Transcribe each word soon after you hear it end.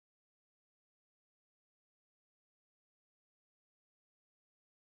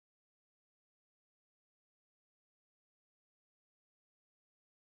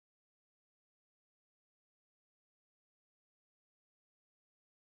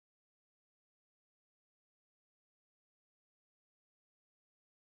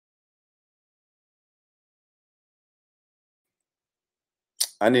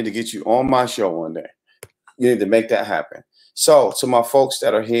I need to get you on my show one day. You need to make that happen. So to my folks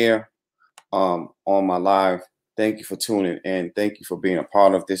that are here on my live, thank you for tuning in. Thank you for being a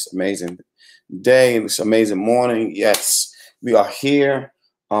part of this amazing day, this amazing morning. Yes, we are here.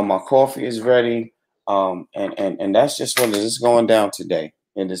 My coffee is ready. And that's just what it is. It's going down today.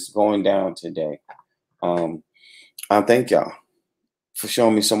 It is going down today. I thank y'all for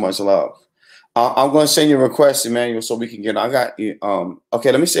showing me so much love. I'm going to send you a request, Emmanuel, so we can get. I got you.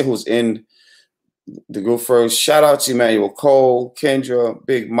 Okay, let me say who's in the group first. Shout out to Emmanuel Cole, Kendra,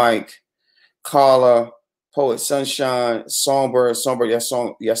 Big Mike, Carla, Poet Sunshine, Songbird. Songbird, that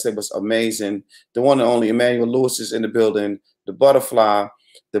song yesterday was amazing. The one and only Emmanuel Lewis is in the building. The Butterfly,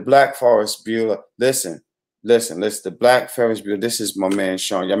 the Black Forest Bueller. Listen. The Black Forest Bueller. This is my man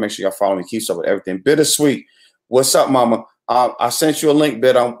Sean. Y'all make sure y'all follow me. Keep up with everything. BitterSweet. What's up, Mama? I sent you a link,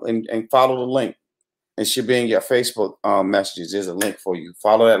 and follow the link. It should be in your Facebook messages. There's a link for you.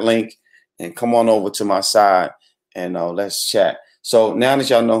 Follow that link and come on over to my side and let's chat. So now that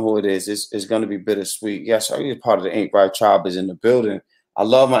y'all know who it is, it's going to be BitterSweet. Yes, I'm part of the Ain't Right Tribe is in the building. I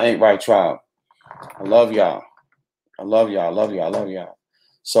love my Ain't Right Tribe. I love y'all.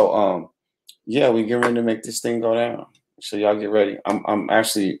 So yeah, we get ready to make this thing go down. So y'all get ready. I'm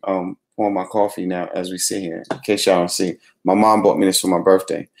actually pouring my coffee now as we sit here. In case y'all don't see, my mom bought me this for my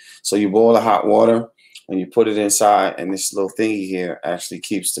birthday. So you boil the hot water and you put it inside, and this little thingy here actually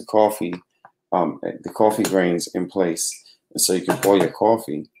keeps the coffee grains in place. And so you can pour your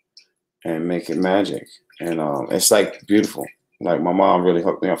coffee and make it magic. And it's like beautiful. Like my mom really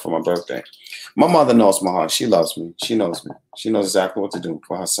hooked me up for my birthday. My mother knows my heart. She loves me. She knows me. She knows exactly what to do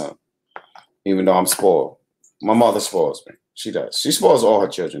for her son. Even though I'm spoiled. My mother spoils me. She does. She spoils all her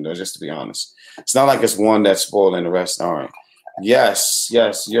children, though, just to be honest. It's not like it's one that's spoiled and the rest aren't. Yes,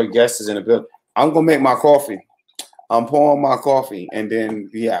 your guest is in the building. I'm going to make my coffee. I'm pouring my coffee, and then,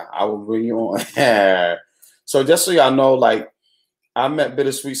 yeah, I will bring you on. So just so y'all know, like, I met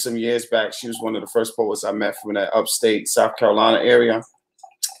BitterSweet some years back. She was one of the first poets I met from that upstate South Carolina area.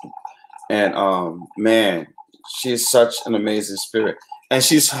 And, man, she is such an amazing spirit. And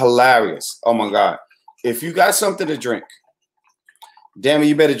she's hilarious. Oh, my God. If you got something to drink, damn it,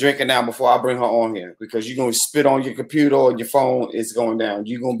 you better drink it now before I bring her on here, because you're going to spit on your computer or your phone. It's going down.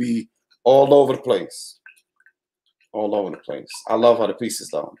 You're going to be all over the place. All over the place. I love her to pieces,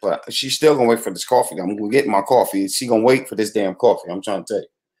 though. But she's still going to wait for this coffee. I'm going to get my coffee. She's going to wait for this damn coffee. I'm trying to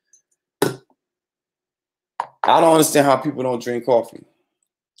tell you. I don't understand how people don't drink coffee.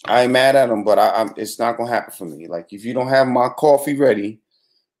 I ain't mad at them, but it's not going to happen for me. Like, if you don't have my coffee ready,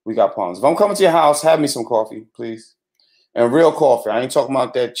 we got problems. If I'm coming to your house, have me some coffee, please. And real coffee. I ain't talking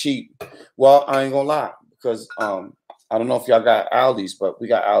about that cheap. Well, I ain't going to lie, because I don't know if y'all got Aldi's, but we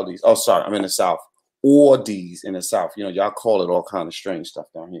got Aldi's. Oh, sorry, I'm in the South. Aldi's in the South. You know, y'all call it all kind of strange stuff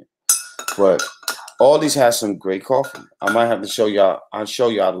down here. But Aldi's has some great coffee. I might have to show y'all. I'll show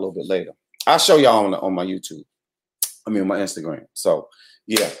y'all a little bit later. I'll show y'all on my YouTube. I mean, on my Instagram. So,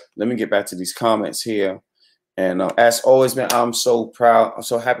 yeah, let me get back to these comments here. And as always, man, I'm so proud. I'm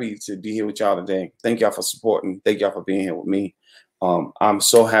so happy to be here with y'all today. Thank y'all for supporting. Thank y'all for being here with me. I'm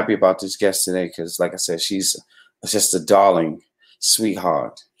so happy about this guest today because, like I said, she's just a darling,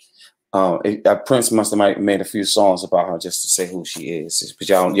 sweetheart. Prince must have made a few songs about her just to say who she is. But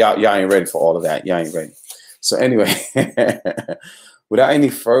y'all ain't ready for all of that. Y'all ain't ready. So anyway, without any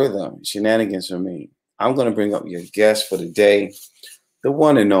further shenanigans from me, I'm going to bring up your guest for the day, the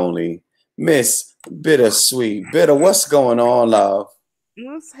one and only Miss BitterSweet. Bitter, what's going on, love?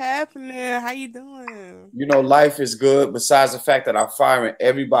 What's happening? How you doing? You know, life is good. Besides the fact that I'm firing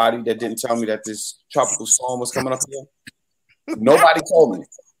everybody that didn't tell me that this tropical storm was coming up here. Nobody told me.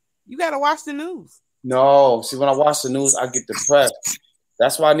 You gotta watch the news. No, see, when I watch the news, I get depressed.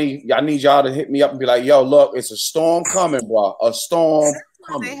 That's why I need y'all to hit me up and be like, "Yo, look, it's a storm coming, bro. A storm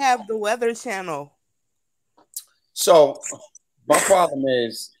coming." They have the Weather Channel. So my problem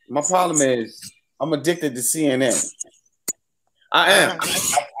is I'm addicted to CNN. I am.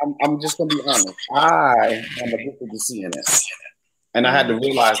 I'm just gonna be honest. I am addicted to CNN, and I had to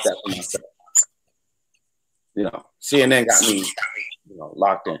realize that for myself. You know, CNN got me,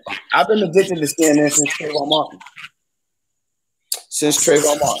 locked in. I've been addicted to CNN since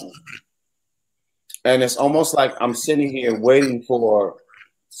Trayvon Martin. And it's almost like I'm sitting here waiting for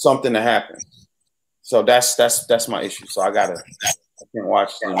something to happen. So that's my issue. So I can't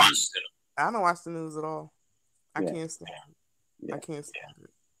watch the news. I don't watch the news at all. I can't stand it. Yeah. I can't stand it.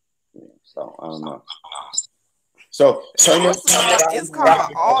 Yeah, so I don't know. So it's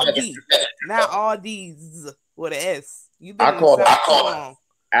called Aldi, not Aldi's with an S. I call it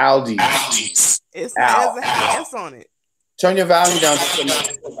Aldi. It has an S on it. Turn your volume down just a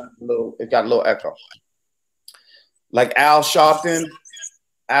little. It got a little echo. Like Al Sharpton,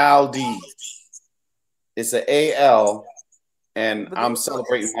 Al D. It's an AL, and I'm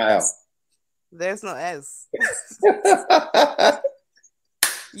celebrating my L. There's no S.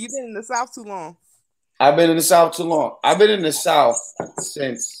 You've been in the South too long. I've been in the South too long. I've been in the South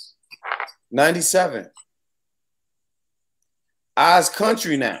since 97. Oz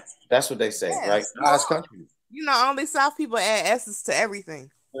country now. That's what they say, yes, right? Oz country. You know, only South people add S's to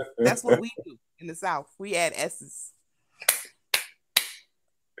everything. That's what we do in the South. We add S's.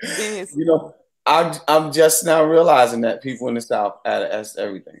 You know, I'm just now realizing that people in the South add an S to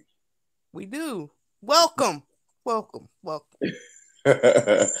everything. We do. Welcome. Welcome. Welcome.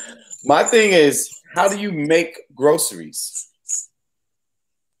 My thing is, how do you make groceries?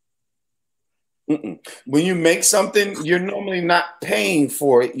 When you make something, you're normally not paying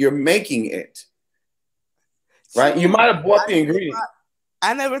for it. You're making it. Right? You might have bought the ingredient.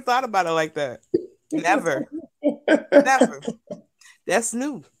 I never thought about it like that. Never. Never. That's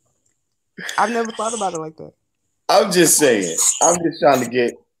new. I've never thought about it like that. I'm just saying. I'm just trying to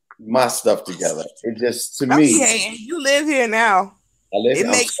get my stuff together. It just, to me. Okay, you live here now. It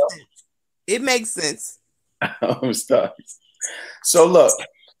makes sense. It makes sense. I'm stuck. So look,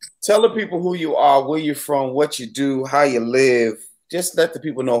 tell the people who you are, where you're from, what you do, how you live. Just let the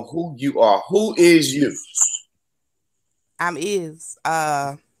people know who you are. Who is you? I'm Iz.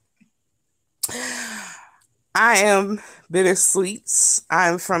 I am BitterSweet.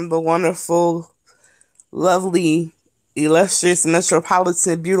 I'm from the wonderful, lovely, illustrious,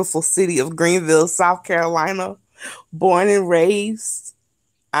 metropolitan, beautiful city of Greenville, South Carolina. Born and raised.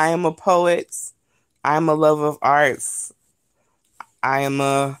 I am a poet. I am a lover of arts. I am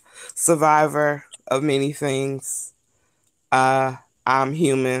a survivor of many things. I'm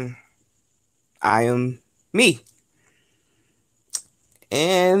human. I am me.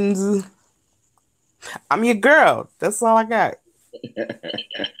 And I'm your girl. That's all I got.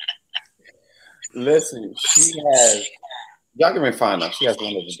 Listen, she has, y'all can find out, she has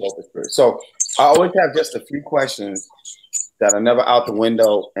one of the dopest spirits. So I always have just a few questions that are never out the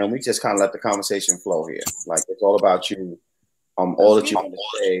window, and we just kind of let the conversation flow here. Like, it's all about you, all that you want to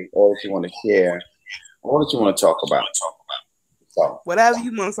say, all that you want to share, all that you want to talk about. So whatever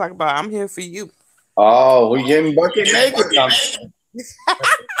you want to talk about, I'm here for you. Oh, we're getting bucket naked.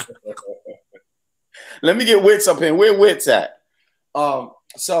 Let me get Wits up here. Where Wits at? So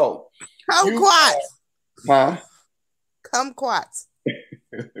kumquat. Huh? Kumquat.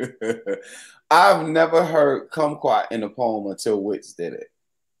 I've never heard kumquat in a poem until Wits did it.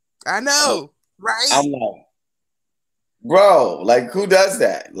 I know, right? I'm like, bro, like, who does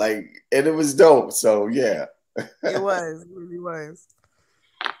that? Like, and it was dope. So yeah. It was. It really was.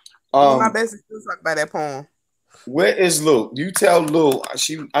 My best is to talk about that poem. Where is Lou? You tell Lou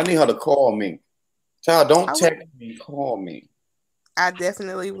I need her to call me. Tell her, don't text me, call me. I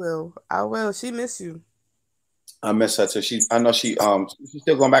definitely will. I will. She miss you. I miss her too. I know she's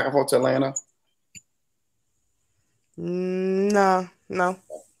still going back and forth to Atlanta. No.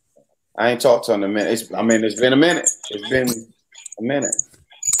 I ain't talked to her in a minute. It's been a minute. It's been a minute.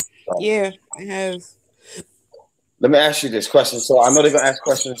 So. Yeah, it has. Let me ask you this question. So I know they're gonna ask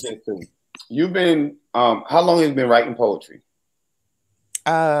questions here too. You've been how long have you been writing poetry?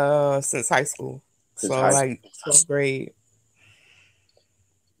 Since high school. Like 12th grade.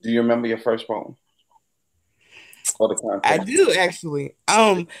 Do you remember your first poem? Or the content? I do actually.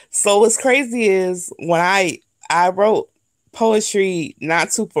 So what's crazy is when I wrote poetry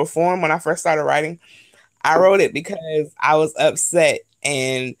not to perform when I first started writing. I wrote it because I was upset,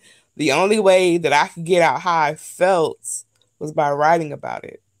 and the only way that I could get out how I felt was by writing about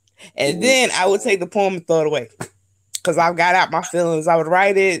it. And then I would take the poem and throw it away because I got out my feelings. I would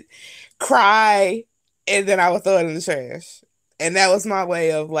write it, cry, and then I would throw it in the trash. And that was my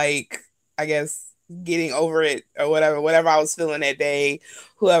way of, like, I guess, getting over it or whatever I was feeling that day,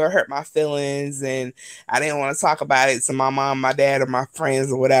 whoever hurt my feelings, and I didn't want to talk about it to my mom, my dad, or my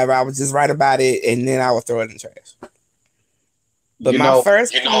friends or whatever. I would just write about it, and then I would throw it in the trash. But my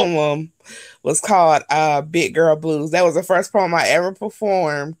first poem was called Big Girl Blues. That was the first poem I ever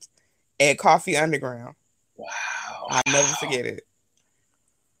performed at Coffee Underground. Wow. I'll never forget it.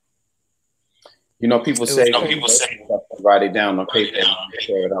 You know, people say write it down on paper and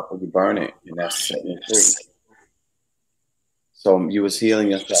tear it up and you burn it, and that's setting it free. So you was healing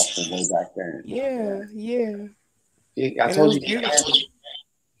yourself from way back then. Yeah. I told you you're magic.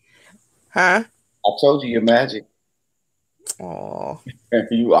 Huh? I told you you're magic. Oh,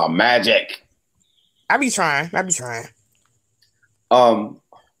 you are magic. I be trying.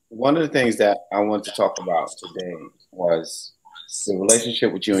 one of the things that I wanted to talk about today was the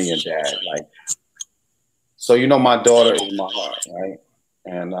relationship with you and your dad. Like, so my daughter is my heart, right?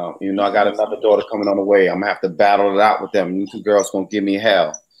 And I got another daughter coming on the way. I'm gonna have to battle it out with them. You two girls gonna give me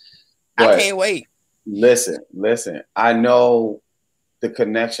hell. But I can't wait. Listen. I know the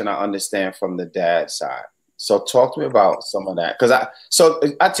connection. I understand from the dad side. So talk to me about some of that. So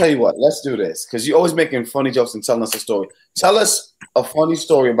I tell you what, let's do this. Because you're always making funny jokes and telling us a story. Tell us a funny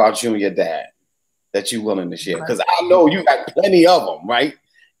story about you and your dad that you're willing to share. Because I know you got plenty of them, right?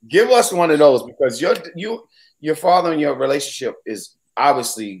 Give us one of those, because your father and your relationship is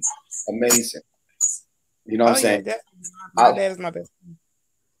obviously amazing. You know what I'm saying? My dad is my best.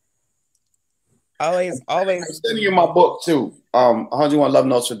 Always. I'm sending you my book too. 101 Love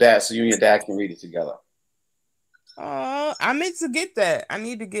Notes for Dad, so you and your dad can read it together. I meant to get that. I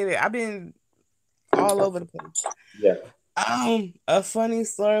need to get it. I've been all over the place. Yeah. A funny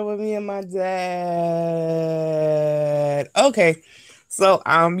story with me and my dad. Okay. So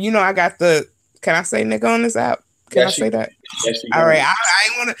I got the, can I say nigga on this app? Can I say that? Yes, all right.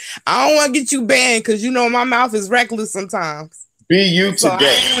 I don't want to get you banned, because my mouth is reckless sometimes. Be you so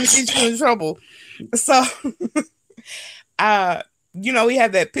today. I don't want to get you in trouble. So we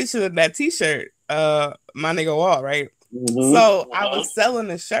had that picture of that t-shirt, my nigga Walt, right? Mm-hmm. So I was selling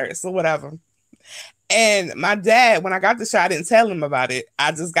the shirts or whatever. And my dad, when I got the shirt, I didn't tell him about it.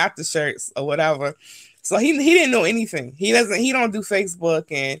 I just got the shirts or whatever. So he didn't know anything. He don't do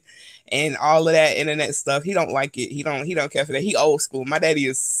Facebook and all of that internet stuff. He don't like it. He don't care for that. He old school. My daddy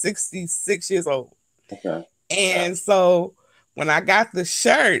is 66 years old. Okay. And so when I got the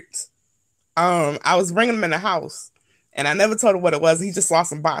shirt, I was bringing them in the house, and I never told him what it was. He just saw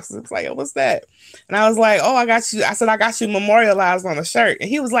some boxes. It's like, oh, what's that? And I was like, oh, I got you. I said, I got you memorialized on a shirt. And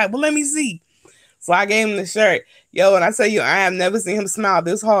he was like, well, let me see. So I gave him the shirt. Yo, and I tell you, I have never seen him smile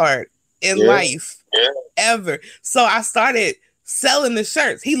this hard in life, ever. So I started selling the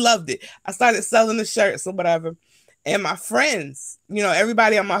shirts. He loved it. I started selling the shirts or whatever. And my friends,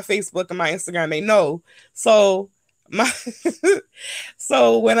 everybody on my Facebook and my Instagram, they know. So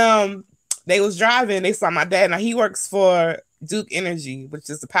so when they was driving, they saw my dad. Now he works for Duke Energy, which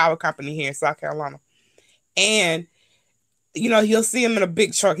is the power company here in South Carolina. And you'll see him in a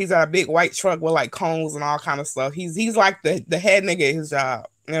big truck. He's got a big white truck with like cones and all kind of stuff. He's like the head nigga at his job.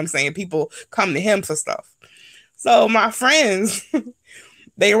 You know what I'm saying? People come to him for stuff. So my friends,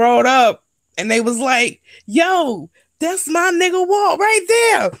 they rolled up and they was like, yo, that's my nigga Walt right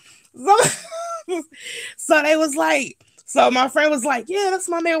there. So they was like, so my friend was like, yeah, that's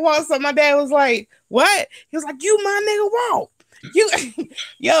my nigga Walt. So my dad was like, what? He was like, you my nigga Walt.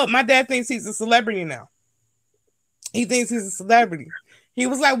 Yo, my dad thinks he's a celebrity now. He thinks he's a celebrity. He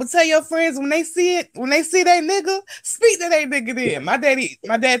was like, well, tell your friends when they see that nigga, speak to that nigga then. My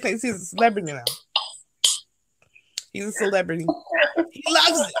dad thinks he's a celebrity now. He's a celebrity. He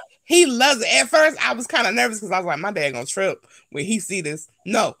loves it. He loves it. At first, I was kind of nervous because I was like, my dad gonna trip when he see this.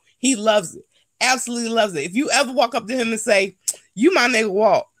 No, he loves it. Absolutely loves it. If you ever walk up to him and say, you my nigga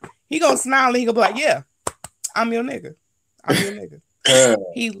Walt, he gonna smile and he gonna be like, yeah, I'm your nigga. I'm your nigga.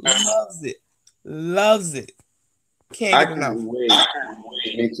 He loves it. Loves it. Can't get enough. Wait.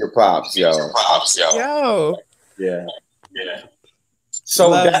 Meet your pops, yo. Yo. Yeah.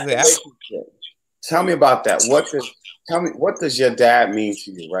 So tell me about that. What does your dad mean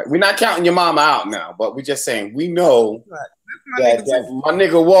to you, right? We're not counting your mama out now, but we're just saying we know that my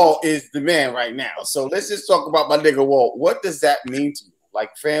nigga Walt is the man right now. So let's just talk about my nigga Walt. What does that mean to you?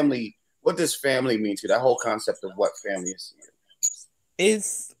 Like family, what does family mean to you? That whole concept of what family is to you.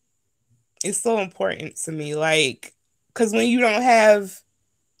 It's so important to me. Like, because when you don't have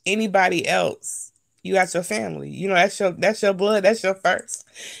anybody else, you got your family. That's your blood. That's your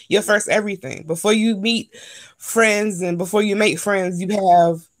first everything. Before you meet friends and before you make friends, you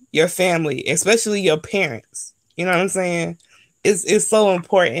have your family, especially your parents. You know what I'm saying? It's so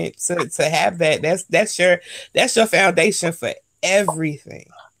important to have that. That's your foundation for everything.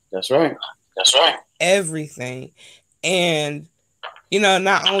 That's right. Everything. And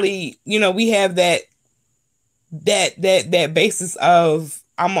not only, we have that basis of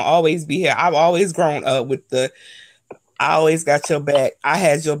I'm gonna always be here. I've always grown up with I always got your back. I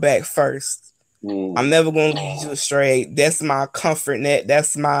had your back first. I'm never gonna lead you astray. That's my comfort net.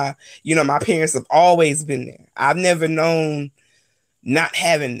 That's my, my parents have always been there. I've never known not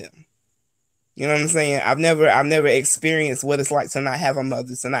having them. You know what I'm saying? I've never experienced what it's like to not have a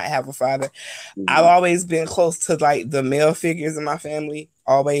mother, to not have a father. I've always been close to like the male figures in my family.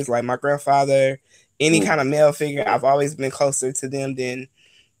 Always, like my grandfather, any kind of male figure. I've always been closer to them than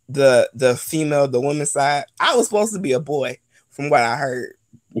the female, the women's side. I was supposed to be a boy from what I heard.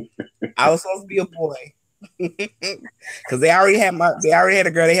 I was supposed to be a boy. Because they already had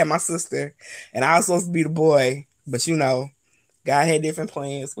a girl, they had my sister, and I was supposed to be the boy. But God had different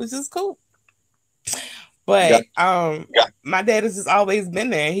plans, which is cool. But my dad has just always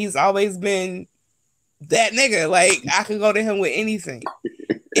been there. He's always been that nigga. Like, I could go to him with anything.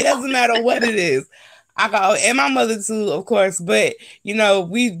 It doesn't matter what it is. I go, and my mother too, of course. But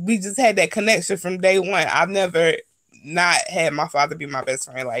we just had that connection from day one. I've never not had my father be my best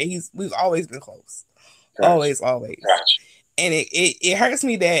friend. Like, we've always been close. Gotcha. Always. Gotcha. And it hurts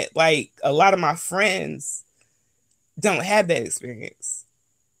me that, like, a lot of my friends don't have that experience.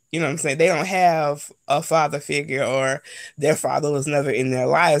 You know what I'm saying? They don't have a father figure, or their father was never in their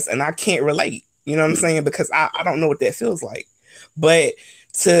lives, and I can't relate. You know what I'm saying? Because I don't know what that feels like. But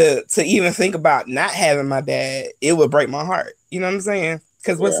to even think about not having my dad, it would break my heart. You know what I'm saying?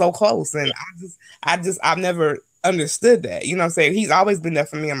 Because we're so close, and I've never understood that. You know what I'm saying? He's always been there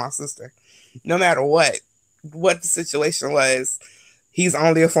for me and my sister. No matter what the situation was, he's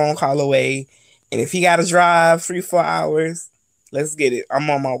only a phone call away. And if he got to drive 3-4 hours, let's get it. I'm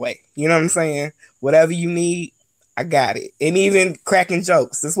on my way. You know what I'm saying? Whatever you need, I got it. And even cracking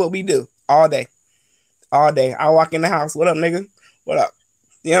jokes. That's what we do all day. All day. I walk in the house. What up, nigga? What up?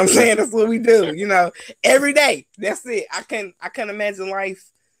 You know what I'm saying? That's what we do. Every day. That's it. I can't imagine life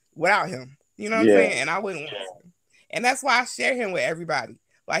without him. You know what I'm saying? And I wouldn't want to. And that's why I share him with everybody.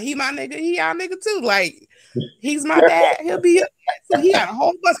 Like, he my nigga. He our nigga too. Like, he's my dad. He'll be your dad. So he got a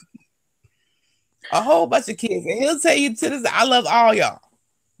whole bunch of kids. And he'll tell you to this, I love all y'all.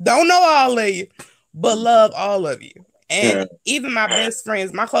 Don't know all of you, but love all of you. And even my best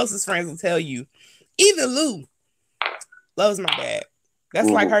friends, my closest friends will tell you, even Lou loves my dad. That's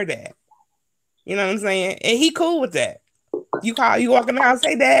like her dad. You know what I'm saying? And he cool with that. You walk in the house,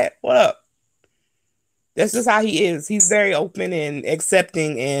 hey, Dad, what up? That's just how he is. He's very open and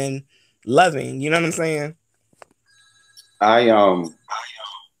accepting and loving. You know what I'm saying?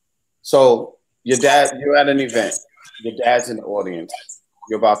 So your dad, you're at an event. Your dad's in the audience.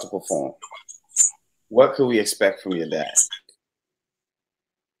 You're about to perform. What could we expect from your dad?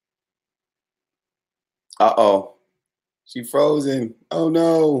 Uh-oh. She frozen. Oh,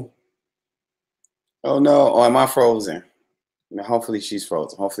 no. Oh, no. Or am I frozen? Hopefully she's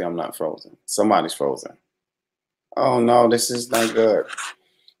frozen. Hopefully I'm not frozen. Somebody's frozen. Oh, no. This is not good.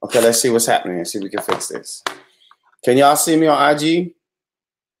 Okay, let's see what's happening and see if we can fix this. Can y'all see me on IG?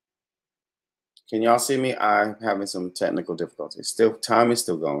 Can y'all see me? I'm having some technical difficulties. Still, time is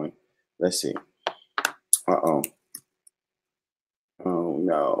still going. Let's see. Uh-oh. Oh,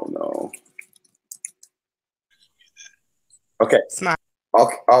 no. Okay. Smile.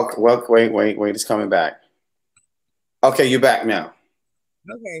 Okay. Well, wait. It's coming back. Okay, you're back now.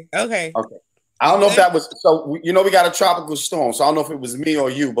 Okay. I don't know if that was, so, we got a tropical storm, so I don't know if it was me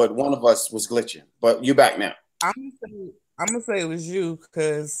or you, but one of us was glitching. But you're back now. I'm gonna say it was you,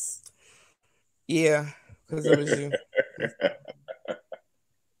 because it was you.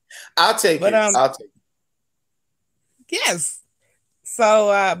 I'll take it. Yes.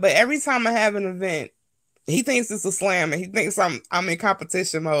 So, but every time I have an event, he thinks it's a slam, and he thinks I'm in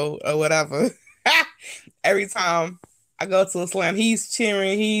competition mode or whatever. Every time I go to a slam, he's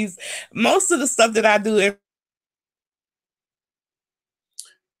cheering. Most of the stuff that I do.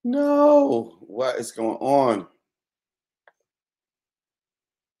 No, what is going on?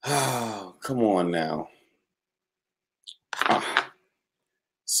 Oh, come on now.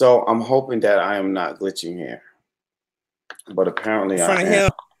 So I'm hoping that I am not glitching here, but apparently I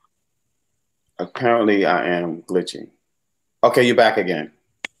am. Apparently I am glitching. Okay, you're back again.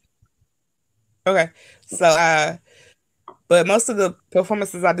 Okay, so but most of the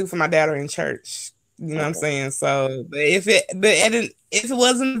performances I do for my dad are in church. You know what I'm saying? So, but if it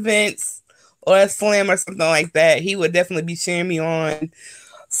wasn't events or a slam or something like that, he would definitely be cheering me on,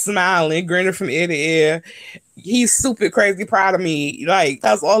 smiling, grinning from ear to ear. He's super crazy proud of me. Like,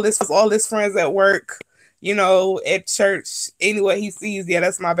 has all this friends at work, at church. Anywhere he sees,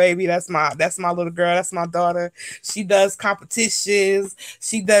 that's my baby, that's my little girl, that's my daughter. She does competitions,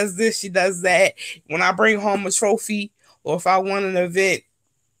 she does this, she does that. When I bring home a trophy, or if I won an event,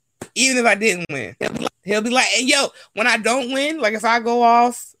 even if I didn't win, he'll be like, hey, yo, when I don't win, like if I go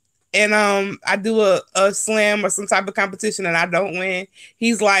off and I do a slam or some type of competition and I don't win,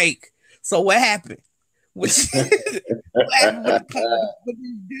 he's like, so what happened? What happened with the poem? What did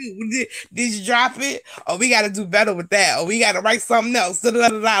you do? Did you drop it? Oh, we got to do better with that. Or we got to write something else.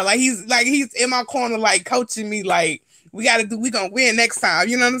 Like he's in my corner, like coaching me, like, we gonna win next time.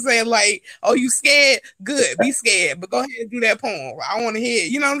 You know what I'm saying? Like, oh, you scared? Good, be scared, but go ahead and do that poem. I want to hear it.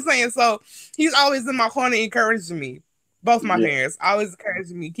 You know what I'm saying? So he's always in my corner encouraging me. Both my Yeah, parents always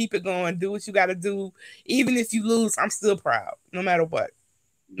encouraging me, keep it going, do what you got to do. Even if you lose, I'm still proud, no matter what.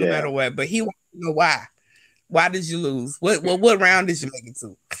 No yeah. matter what. But he wants to know why. Why did you lose? What round did you make it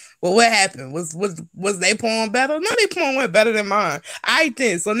to? Well, what happened? Was they poem better? No, they poem went better than mine. I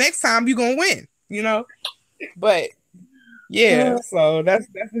did. So next time you gonna win, you know? But yeah, so that's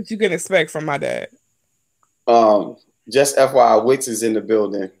what you can expect from my dad. Um, just FYI, Wix is in the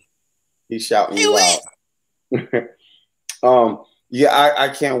building. He's shouting Hey, you Wick. out. Yeah, I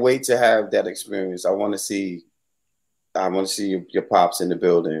can't wait to have that experience. I want to see your pops in the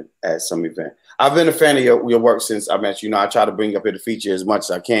building at some event. I've been a fan of your work since I met you. You know, I try to bring up here the feature as much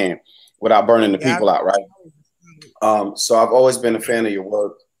as I can without burning the Yeah, people out, right? So I've always been a fan of your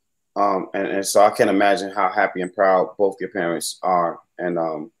work. And so I can imagine how happy and proud both your parents are.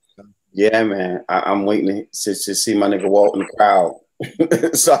 And yeah, man, I'm waiting to see my nigga walk in the crowd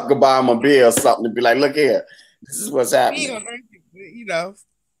so I could buy him a beer or something to be like, look here, this is what's he ain't happening. gonna drink it, you know.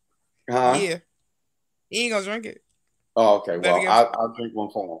 Huh? Yeah, he ain't gonna drink it. Oh, okay. Better Well, get I'll drink one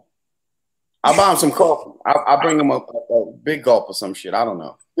for him. I'll buy him some coffee. I'll bring him a big gulp or some shit. I don't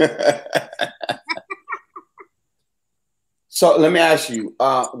know. So let me ask you,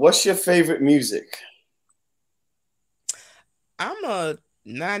 what's your favorite music? I'm a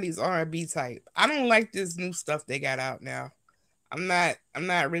 90s R&B type. I don't like this new stuff they got out now. I'm not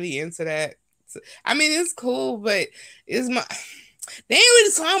really into that. I mean, it's cool, but it's my they ain't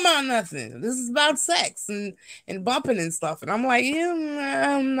really talking about nothing. This is about sex and bumping and stuff. And I'm like,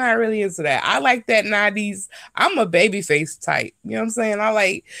 yeah, I'm not really into that. I like that 90s. I'm a baby face type. You know what I'm saying? I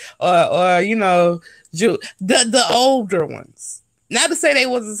like or you know, the older ones. Not to say they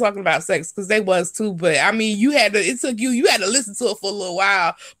wasn't talking about sex, because they was too, but I mean, you had to listen to it for a little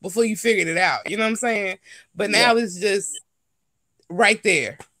while before you figured it out. You know what I'm saying? But Yeah. now it's just right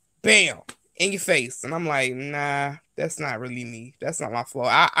there, bam, in your face, and I'm like, nah, that's not really me. That's not my flow.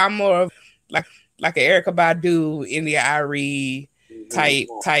 I'm more of like an Erica Badu, India Arie type,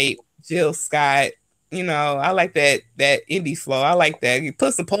 Jill Scott. You know, I like that indie flow. I like that. You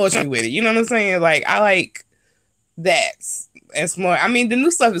put some poetry with it. You know what I'm saying? Like, I like that. It's more. I mean, the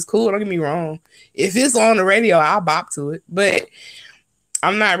new stuff is cool. Don't get me wrong. If it's on the radio, I'll bop to it. But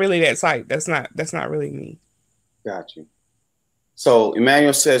I'm not really that type. That's not really me. Got you. So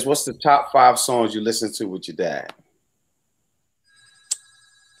Emmanuel says, what's the top 5 songs you listen to with your dad?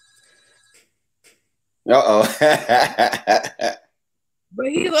 Uh-oh. But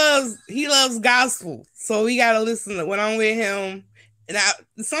he loves gospel. So we gotta listen to when I'm with him. And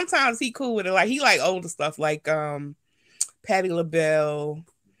sometimes he cool with it. Like, he like older stuff like Patti LaBelle.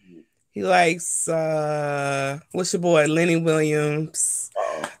 He likes what's your boy, Lenny Williams.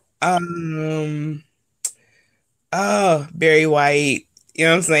 Barry White. You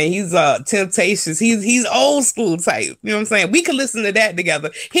know what I'm saying? He's Temptations. He's old school type. You know what I'm saying? We can listen to that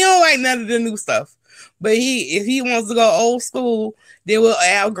together. He don't like none of the new stuff. But if he wants to go old school, then we'll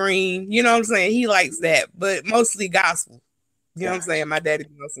Al Green. You know what I'm saying? He likes that. But mostly gospel. You know what I'm saying? My daddy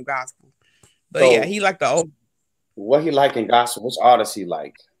knows some gospel. But so, yeah, he like the old. What he like in gospel? Which artists he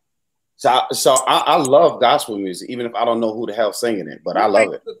like? So I love gospel music, even if I don't know who the hell's singing it, but I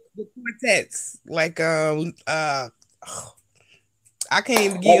love it. The quartets, like I can't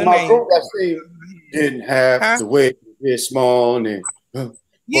even give you a name. Didn't have to wait this morning.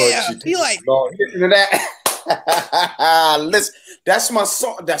 Yeah, he like listen to that. Listen, that's my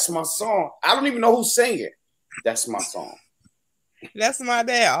song. That's my song. I don't even know who's singing it. That's my song. That's my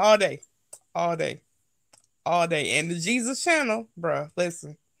dad all day, all day, all day. And the Jesus channel, bro.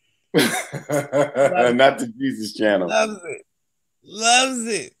 Listen. Not the Jesus channel. Loves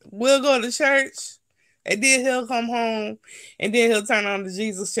it. We'll go to church, and then he'll come home, and then he'll turn on the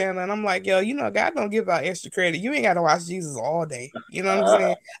Jesus channel, and I'm like, yo, you know, God don't give out extra credit. You ain't got to watch Jesus all day. You know what I'm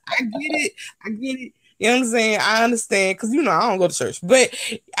saying? I get it. You know what I'm saying? I understand, because, you know, I don't go to church, but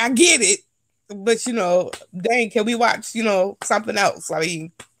I get it. But, you know, dang, can we watch, you know, something else? I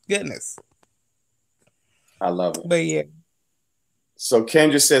mean, goodness. I love it. But yeah. So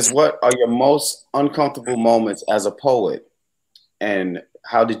Kendra says, what are your most uncomfortable moments as a poet, and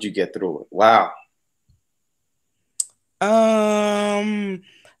how did you get through it? Wow. I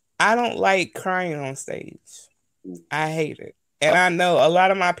don't like crying on stage. I hate it. And I know a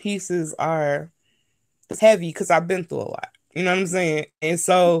lot of my pieces are heavy because I've been through a lot. You know what I'm saying? And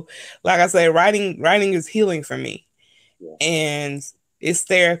so, like I said, writing is healing for me. Yeah. And it's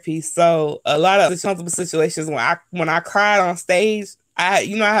therapy. So a lot of the uncomfortable situations when I cried on stage, I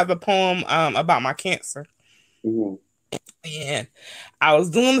have a poem about my cancer. Mm-hmm. And I was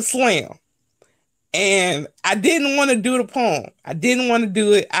doing the slam. And I didn't want to do the poem. I didn't want to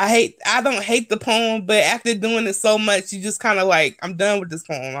do it. I don't hate the poem, but after doing it so much, you just kind of like, I'm done with this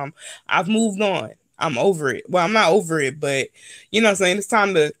poem. I've moved on. I'm over it. Well, I'm not over it, but you know what I'm saying? It's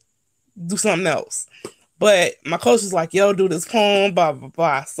time to do something else. But my coach was like, yo, do this poem, blah, blah,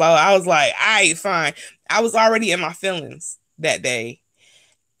 blah. So I was like, all right, fine. I was already in my feelings that day.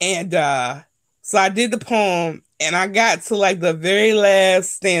 And so I did the poem, and I got to like the very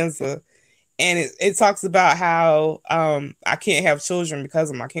last stanza. And it talks about how I can't have children because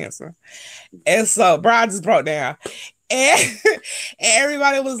of my cancer. And so, bro, I just broke down. And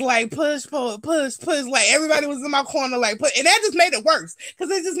everybody was like, push, push, push, push. Like, everybody was in my corner, like, push. And that just made it worse because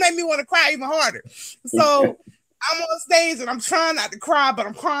it just made me want to cry even harder. So I'm on stage and I'm trying not to cry, but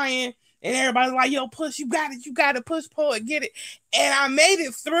I'm crying. And everybody's like, yo, push, you got it, push, pull it, get it. And I made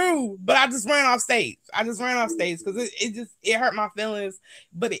it through, but I just ran off stage. Because it hurt my feelings.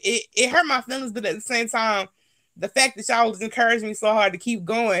 But it hurt my feelings, but at the same time, the fact that y'all was encouraging me so hard to keep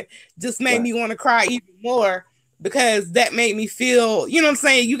going just made me want to cry even more, because that made me feel, you know what I'm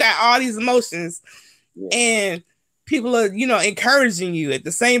saying? You got all these emotions and people are, you know, encouraging you at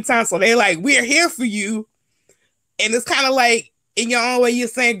the same time. So they're like, we're here for you. And it's kind of like, in your own way, you're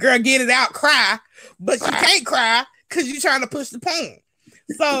saying, girl, get it out, cry, but you can't cry because you're trying to push the poem.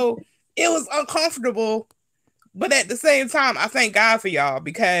 So it was uncomfortable, but at the same time, I thank God for y'all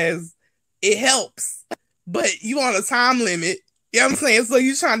because it helps, but you on a time limit. You know what I'm saying? So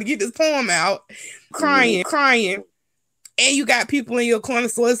you're trying to get this poem out, crying, and you got people in your corner.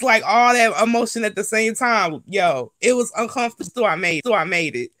 So it's like all that emotion at the same time. Yo, it was uncomfortable. So I made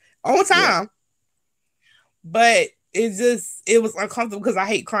it on time, but it was uncomfortable because I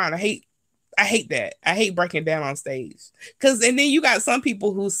hate crying. I hate that. I hate breaking down on stage. And then you got some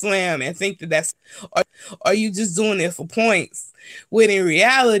people who slam and think that that's, or you just doing it for points. When in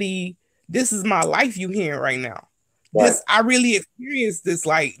reality, this is my life you hearing right now. Right. I really experienced this.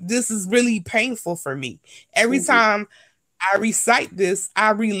 Like, this is really painful for me. Every time I recite this,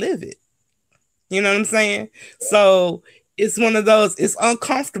 I relive it. You know what I'm saying? So it's one of those, it's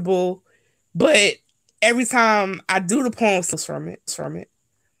uncomfortable, but every time I do the poems from it,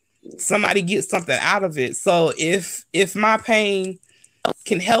 somebody gets something out of it. So if my pain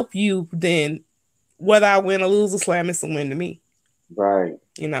can help you, then whether I win or lose a slam, it's a win to me. Right.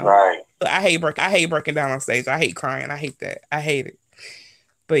 You know. Right. But I hate breaking down on stage. I hate crying. I hate that. I hate it.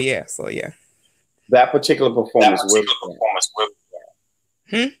 But yeah. So yeah. That particular performance.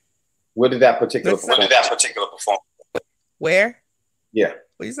 Where did that particular performance? Where? Yeah.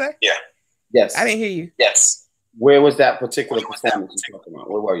 What you say? Yeah. Yes. I didn't hear you. Yes. Where was that particular performance you talking about?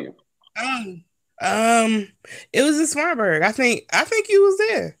 Where were you? It was in Smartburg. I think you was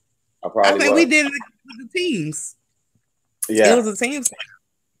there. I think we did it with the teams. Yeah. It was a team.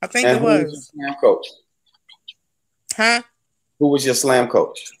 I think it was. Who was your slam coach? Huh? Who was your slam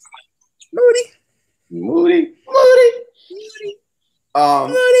coach? Moody.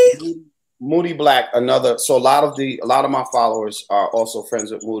 Moody Black, another. So a lot of my followers are also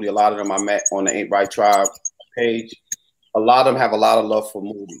friends with Moody. A lot of them I met on the Ain't Right Tribe page. A lot of them have a lot of love for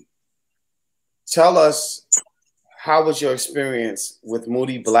Moody. Tell us, how was your experience with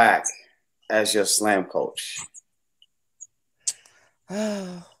Moody Black as your slam coach?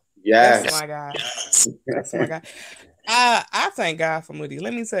 Oh, yes. That's my God. That's my God. I thank God for Moody.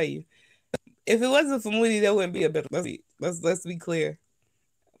 Let me tell you, if it wasn't for Moody, there wouldn't be a BitterSweet. Let's be clear.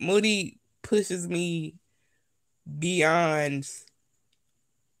 Moody pushes me beyond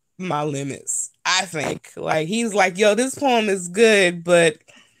my limits. I think, like, he's like, yo, this poem is good, but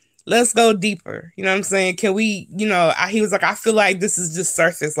let's go deeper. You know what I'm saying? Can we, he was like, I feel like this is just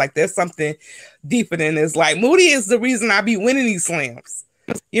surface. Like, there's something deeper than this. Like, Moody is the reason I be winning these slams.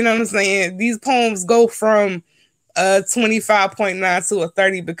 You know what I'm saying? These poems go from 25.9 to a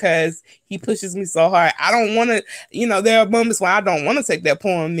 30 because he pushes me so hard. I don't want to, there are moments where I don't want to take that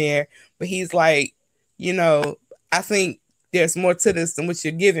poem there, but he's like, I think there's more to this than what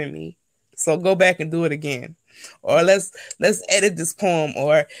you're giving me. So go back and do it again. Or let's edit this poem,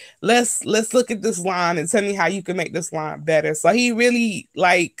 or let's look at this line and tell me how you can make this line better. So he really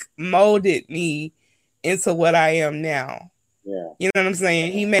molded me into what I am now. Yeah. You know what I'm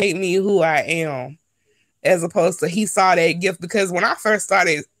saying? He made me who I am, as opposed to he saw that gift. Because when I first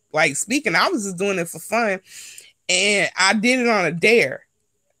started speaking, I was just doing it for fun, and I did it on a dare.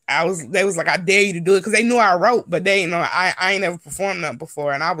 They was like, I dare you to do it, because they knew I wrote, but they I ain't never performed that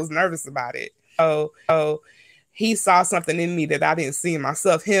before, and I was nervous about it. So he saw something in me that I didn't see in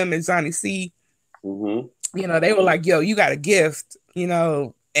myself. Him and Johnny C. Mm-hmm. They were like, yo, you got a gift,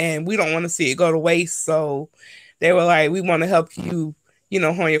 and we don't want to see it go to waste. So they were like, we want to help you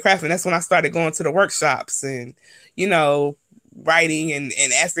hone your craft. And that's when I started going to the workshops and, writing and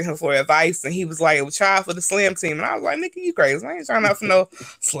asking him for advice. And he was like, well, try for the slam team. And I was like, nigga, you crazy. I ain't trying out for no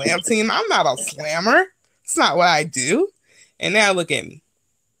slam team. I'm not a slammer. It's not what I do. And now look at me.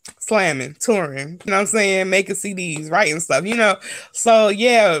 Slamming, touring, you know what I'm saying? Making CDs, writing stuff, So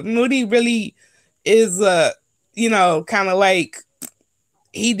yeah, Moody really is kind of like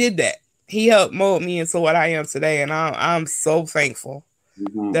he did that. He helped mold me into what I am today, and I'm so thankful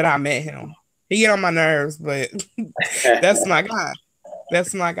that I met him. He get on my nerves, but that's my guy.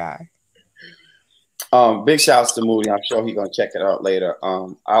 That's my guy. Big shouts to Moody. I'm sure he's gonna check it out later. I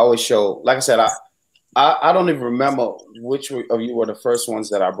always show, like I said, I don't even remember which of you were the first ones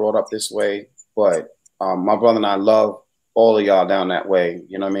that I brought up this way, but my brother and I love all of y'all down that way.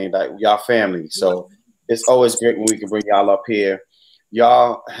 You know what I mean? Like y'all family. So it's always great when we can bring y'all up here.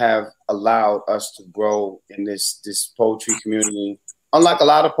 Y'all have allowed us to grow in this poetry community. Unlike a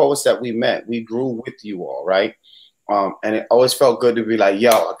lot of poets that we met, we grew with you all, right? And it always felt good to be like,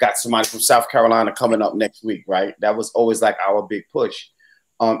 yo, I got somebody from South Carolina coming up next week, right? That was always like our big push.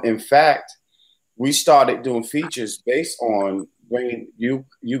 In fact, we started doing features based on bringing you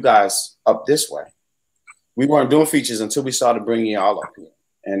guys up this way. We weren't doing features until we started bringing y'all up here.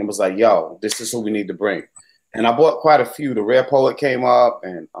 And it was like, yo, this is who we need to bring. And I bought quite a few. The Rare Poet came up.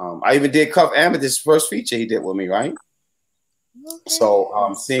 And I even did Cuff Amethyst's first feature he did with me, right? Okay.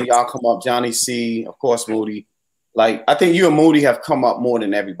 So seeing y'all come up, Johnny C, of course, Moody. Like, I think you and Moody have come up more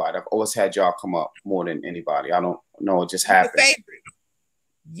than everybody. I've always had y'all come up more than anybody. I don't know. It just happened.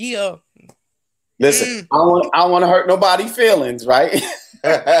 Yeah. Listen, I don't want to hurt nobody's feelings, right?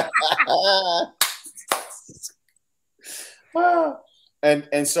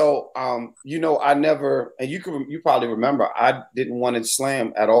 and so I never, and you probably remember, I didn't want to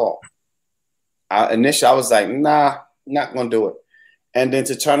slam at all. Initially I was like, nah, not gonna do it. And then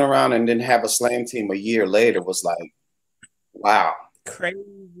to turn around and then have a slam team a year later was like, wow,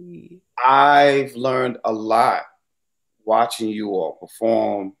 crazy. I've learned a lot watching you all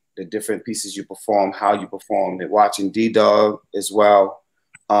perform, the different pieces you perform, how you perform, and watching D-Dog as well.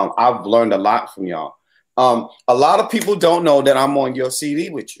 I've learned a lot from y'all. A lot of people don't know that I'm on your CD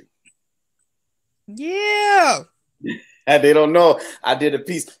with you. Yeah. And they don't know I did a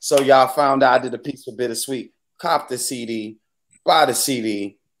piece. So y'all found out I did a piece for BitterSweet. Cop the CD, buy the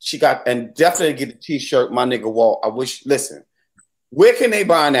CD. She got, and definitely get a t-shirt, my nigga Walt. Listen, where can they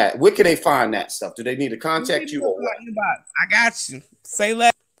buy that? Where can they find that stuff? Do they need to contact you or what? I got you. Say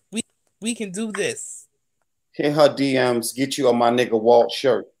less. We can do this. Hit her DMs, get you on my nigga Walt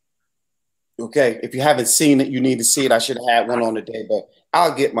shirt. Okay, if you haven't seen it, you need to see it. I should have had one on the day, but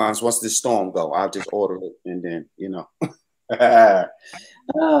I'll get mine once this storm go. I'll just order it and then, I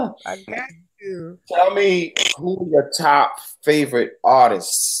got you. Tell me who your top favorite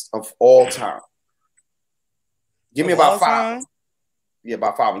artists of all time. Give me about 5. Yeah,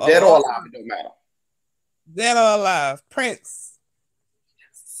 about 5. Dead or alive, it don't matter. Dead or alive. Prince.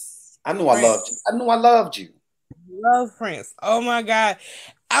 I knew I loved you. Love Prince. Oh my God.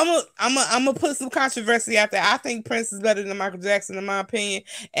 I'm gonna put some controversy out there. I think Prince is better than Michael Jackson, in my opinion.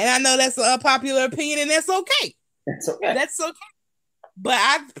 And I know that's an unpopular opinion, and that's okay. That's okay.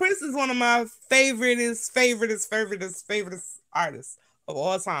 But Prince is one of my favorite artists of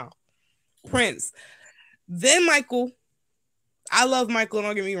all time. Prince. Then Michael. I love Michael,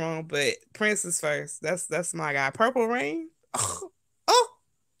 don't get me wrong, but Prince is first. That's my guy. Purple Rain. Oh,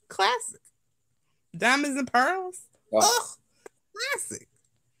 classic. Diamonds and Pearls. Classic.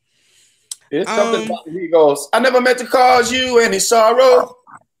 It's something about he goes, I never meant to cause you any sorrow.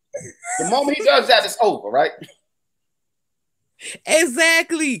 The moment he does that, it's over, right?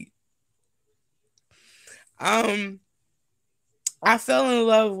 Exactly. I fell in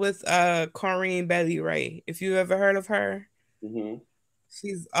love with Corinne Bailey Rae. If you ever heard of her,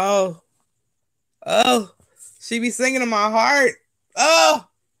 she's she be singing in my heart. I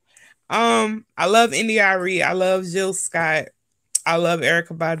love India.Arie. I love Jill Scott. I love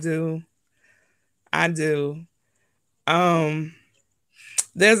Erykah Badu. I do.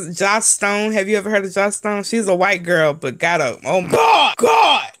 There's Joss Stone. Have you ever heard of Joss Stone? She's a white girl, but got a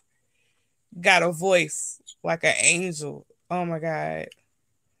got a voice like an angel. Oh my God.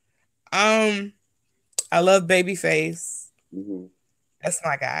 I love Babyface. That's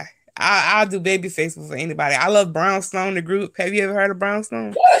my guy. I'll do Babyface for anybody. I love Brownstone, the group. Have you ever heard of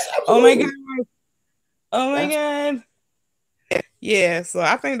Brownstone? Yes, absolutely. Oh my God. Yeah, so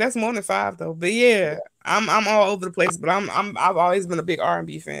I think that's more than 5 though. But yeah, I'm all over the place. But I've always been a big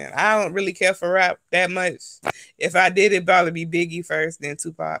R&B fan. I don't really care for rap that much. If I did, it'd probably be Biggie first, then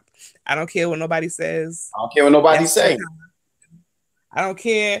Tupac. I don't care what nobody says. I don't care what nobody says. I don't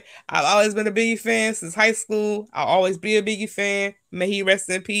care. I've always been a Biggie fan since high school. I'll always be a Biggie fan. May he rest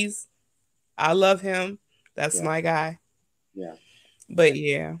in peace. I love him. That's Yeah, my guy. yeah. But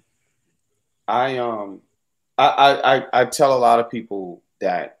yeah. I I tell a lot of people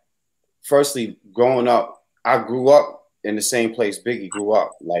that firstly, growing up, I grew up in the same place Biggie grew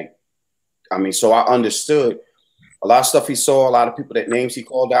up. Like, I mean, so I understood a lot of stuff he saw, a lot of people that names he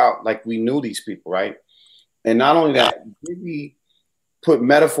called out. Like, we knew these people, right? And not only that, Biggie put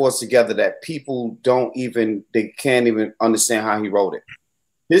metaphors together that people they can't even understand how he wrote it.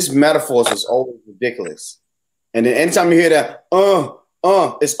 His metaphors was always ridiculous. And then anytime you hear that,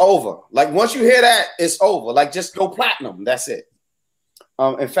 it's over. Like, once you hear that, it's over. Like, just go platinum. That's it.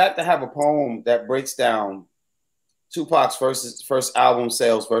 In fact, I have a poem that breaks down Tupac's first album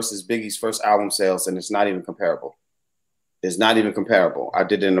sales versus Biggie's first album sales, and it's not even comparable. It's not even comparable. I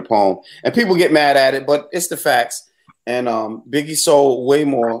did it in a poem, and people get mad at it, but it's the facts. And Biggie sold way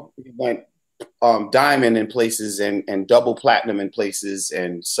more. He went diamond in places and double platinum in places,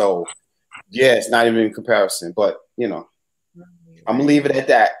 and so yeah, it's not even in comparison. But you know, I'm gonna leave it at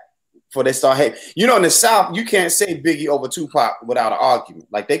that before they start hating. You know, in the South, you can't say Biggie over Tupac without an argument.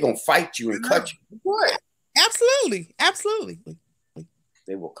 Like, they gonna fight you and cut you. What? Absolutely. Absolutely.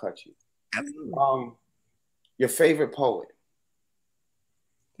 They will cut you. Absolutely. Your favorite poet?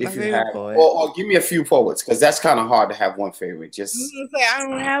 My favorite poet. Or give me a few poets, because that's kind of hard to have one favorite. Just I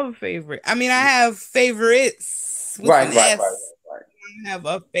don't have a favorite. I mean, I have favorites. Right. I don't have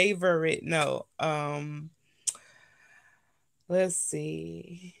a favorite. No. Let's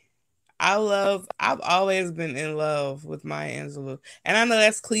see. I've always been in love with Maya Angelou. And I know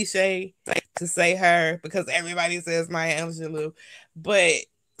that's cliche to say her because everybody says Maya Angelou. But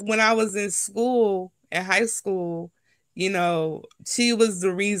when I was in high school, you know, she was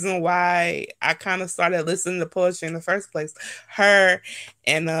the reason why I kind of started listening to poetry in the first place. Her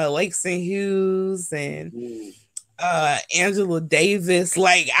and Langston Hughes and Angela Davis.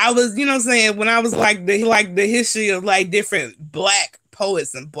 Like, I was, you know what I'm saying, when I was like the history of like different Black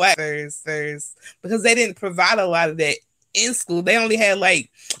poets and Black authors, because they didn't provide a lot of that in school. They only had, like,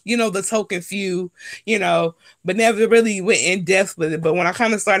 you know, the token few, you know, but never really went in depth with it. But when I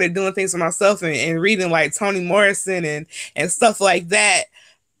kind of started doing things for myself and reading like Toni Morrison and stuff like that,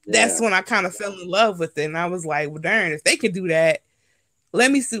 that's when I kind of fell in love with it. And I was like, well, darn, if they could do that,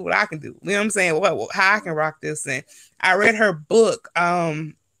 let me see what I can do. You know what I'm saying? How I can rock this. And I read her book,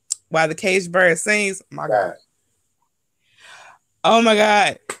 While the Caged Bird Sings. My God. Oh my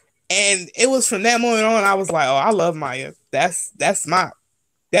God. And it was from that moment on, I was like, oh, I love Maya. That's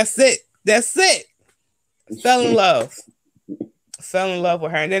it. Fell in love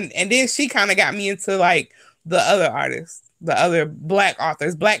with her. And then she kind of got me into like the other artists, the other Black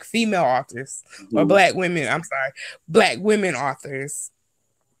authors, Black female authors, or Black women authors.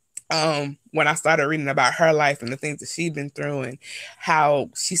 When I started reading about her life and the things that she'd been through and how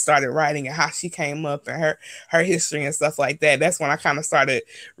she started writing and how she came up and her history and stuff like that, that's when I kind of started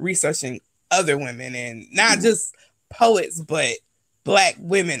researching other women and not just poets, but Black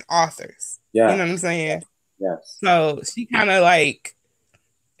women authors. Yeah. You know what I'm saying? Yes. So she kind of like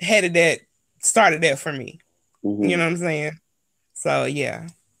started that for me. Mm-hmm. You know what I'm saying? So yeah,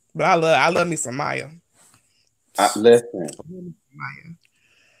 but I love me some Maya. Listen. Maya.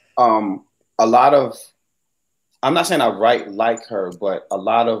 A lot of, I'm not saying I write like her, but a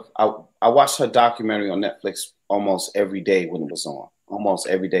lot of, I watched her documentary on Netflix almost every day when it was on, almost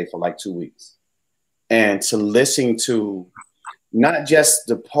every day for like 2 weeks. And to listen to not just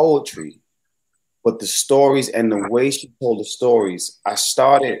the poetry, but the stories and the way she told the stories, I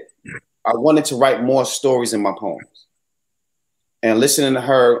wanted to write more stories in my poems. And listening to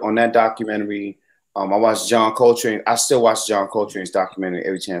her on that documentary, I watched John Coltrane. I still watch John Coltrane's documentary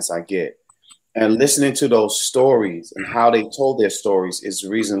every chance I get. And listening to those stories and how they told their stories is the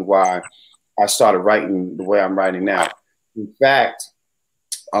reason why I started writing the way I'm writing now. In fact,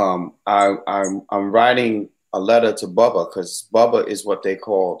 I'm writing a letter to Bubba, because Bubba is what they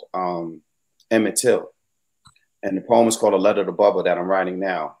called Emmett Till. And the poem is called A Letter to Bubba that I'm writing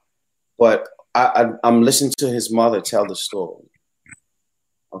now. But I'm listening to his mother tell the story.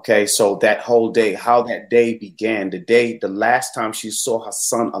 Okay, so that whole day, how that day began, the last time she saw her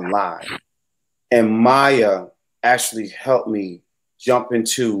son alive. And Maya actually helped me jump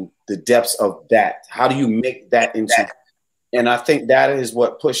into the depths of that. How do you make that into? And I think that is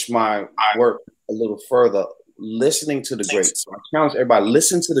what pushed my work a little further, listening to the greats. So I challenge everybody,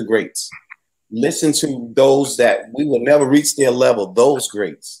 listen to the greats. Listen to those that we will never reach their level, those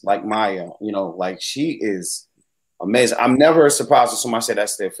greats, like Maya, you know, like she is amazing. I'm never surprised if somebody said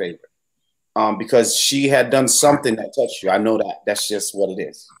that's their favorite. because she had done something that touched you. I know that. That's just what it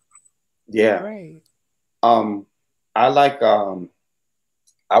is. Yeah. Right. I like.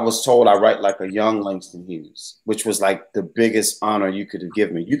 I was told I write like a young Langston Hughes, which was like the biggest honor you could have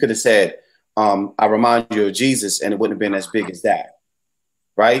given me. You could have said, "I remind you of Jesus," and it wouldn't have been as big as that,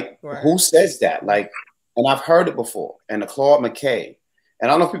 right? Who says that? Like, and I've heard it before. And the Claude McKay,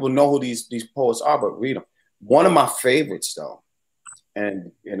 and I don't know if people know who these poets are, but read them. One of my favorites, though,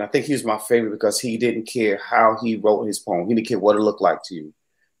 and I think he's my favorite because he didn't care how he wrote his poem. He didn't care what it looked like to you.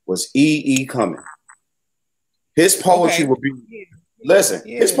 Was E. Cummings. His poetry would be. Listen,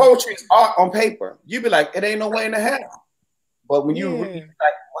 his poetry is art on paper. You'd be like, it ain't no way in the hell. But when you read, you're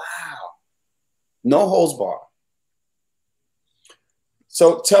like, wow, no holds barred.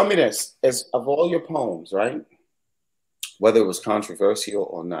 So tell me this, as of all your poems, right, whether it was controversial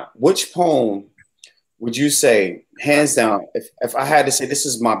or not, which poem would you say, hands down, if I had to say this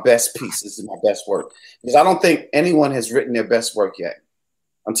is my best piece, this is my best work? Because I don't think anyone has written their best work yet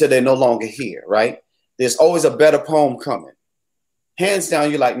until they're no longer here, right? There's always a better poem coming. Hands down,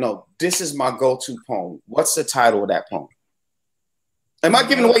 you're like, no, this is my go-to poem. What's the title of that poem? Am I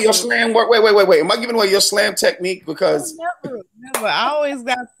giving away your slam work? Wait. Am I giving away your slam technique? Because never. I always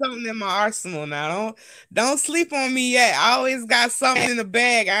got something in my arsenal now. Don't sleep on me yet. I always got something in the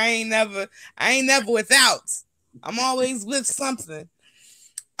bag. I ain't never without. I'm always with something.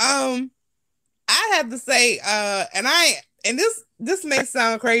 I have to say, and this may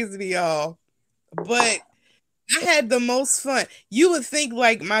sound crazy to y'all, but I had the most fun. You would think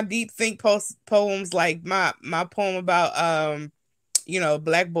like my deep think poems, like my poem about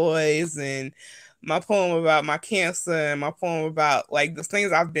Black boys, and my poem about my cancer, and my poem about like the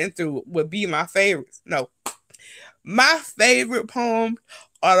things I've been through would be my favorites. No, my favorite poems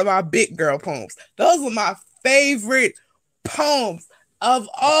are my big girl poems. Those are my favorite poems of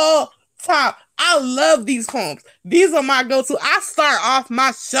all time. I love these poems. These are my go-to. I start off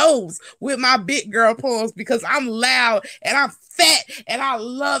my shows with my big girl poems because I'm loud and I'm fat and I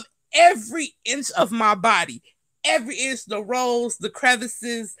love every inch of my body. Every inch, the rolls, the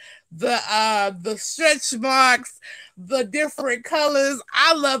crevices, the stretch marks, the different colors.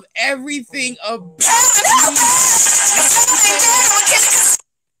 I love everything about me.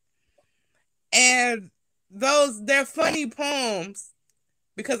 And they're funny poems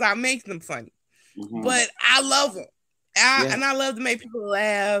because I make them funny. Mm-hmm. But I love them. And I love to make people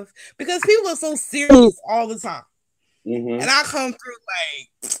laugh because people are so serious all the time. Mm-hmm. And I come through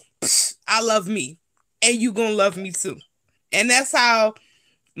like, I love me. And you gonna love me too. And that's how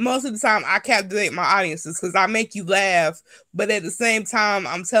most of the time I captivate my audiences, because I make you laugh, but at the same time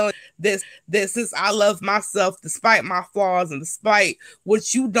I'm telling this is I love myself despite my flaws and despite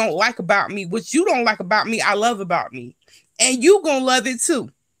what you don't like about me. What you don't like about me, I love about me. And you gonna love it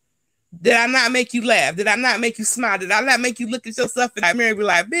too. Did I not make you laugh? Did I not make you smile? Did I not make you look at yourself in the mirror and be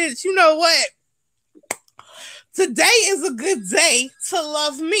like, bitch, you know what? Today is a good day to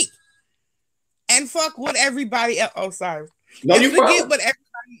love me. And fuck what everybody else. Oh, sorry. No, you forget what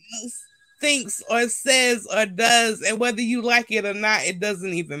everybody else thinks or says or does, and whether you like it or not, it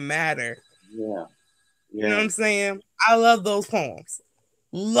doesn't even matter. Yeah. You know what I'm saying? I love those poems.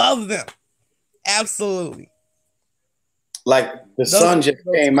 Love them. Absolutely. Like the sun just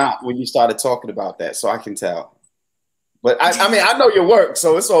came out when you started talking about that, so I can tell. But I mean, I know your work,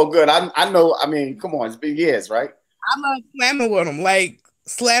 so it's all good. I know. I mean, come on, it's been years, right? I love slamming with them, like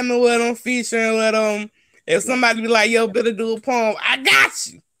slamming with them, featuring with them. If somebody be like, "Yo, better do a poem," I got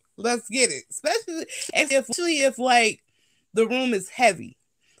you. Let's get it. Especially if like the room is heavy,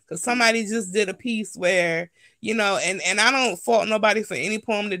 because somebody just did a piece where, you know, and I don't fault nobody for any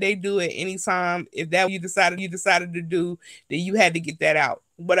poem that they do at any time. If that you decided to do, then you had to get that out.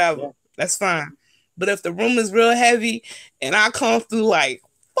 Whatever, that's fine. But if the room is real heavy and I come through like,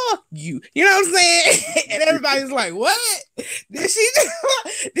 fuck you, you know what I'm saying? And everybody's like, what? Did she just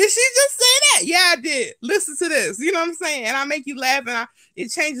say that? Yeah, I did. Listen to this. You know what I'm saying? And I make you laugh, and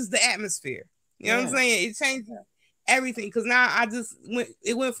it changes the atmosphere. You know what I'm saying? It changes everything, because now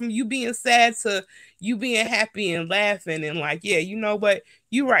it went from you being sad to you being happy and laughing and like, yeah, you know what?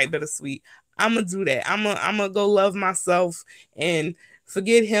 You right, BitterSweet. I'm gonna do that. I'm gonna go love myself and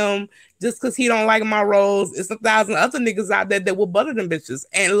forget him just because he don't like my roles. It's 1,000 other niggas out there that will butter them bitches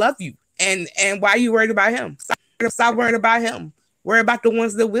and love you. And why you worried about him? Stop worrying about him. Worry about the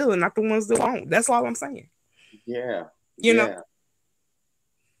ones that will and not the ones that won't. That's all I'm saying. Yeah. You know?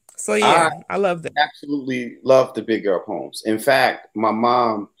 So yeah, I love that. Absolutely love the big girl poems. In fact, my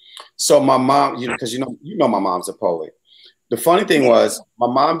mom, you know, because you know my mom's a poet. The funny thing was, my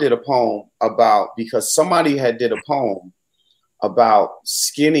mom did a poem because somebody had did a poem about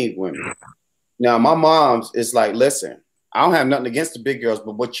skinny women, Now, my mom's is like, listen, I don't have nothing against the big girls,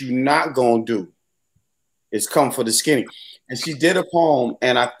 but what you not gonna do is come for the skinny. And she did a poem,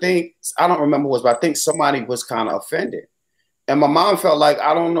 and I don't remember what it was, but I think somebody was kind of offended. And my mom felt like,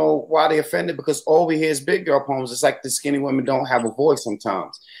 I don't know why they offended, because all we hear is big girl poems. It's like the skinny women don't have a voice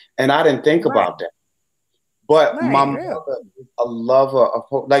sometimes. And I didn't think about that. But my mother is a lover of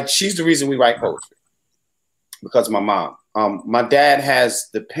poetry. Like, she's the reason we write poetry, because of my mom. My dad has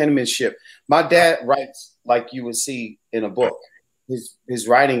the penmanship. My dad writes like you would see in a book. His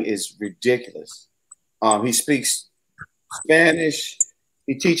writing is ridiculous. He speaks Spanish.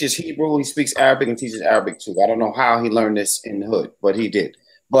 He teaches Hebrew. He speaks Arabic and teaches Arabic too. I don't know how he learned this in the hood, but he did.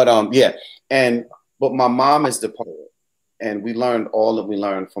 But yeah. But my mom is the poet, and we learned all that we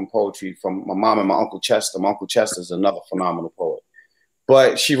learned from poetry from my mom and my Uncle Chester. My Uncle Chester is another phenomenal poet.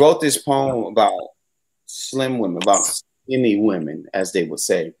 But she wrote this poem about slim women, about skinny women, as they would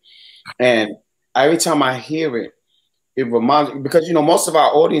say. And every time I hear it, it reminds me, because, you know, most of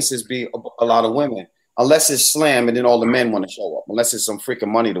our audiences be a lot of women, unless it's slam and then all the men want to show up, unless it's some freaking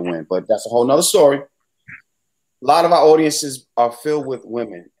money to win. But that's a whole nother story. A lot of our audiences are filled with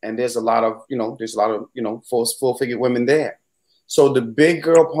women, and there's a lot of, full figure women there. So the big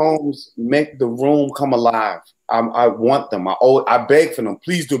girl poems make the room come alive. I want them. I beg for them.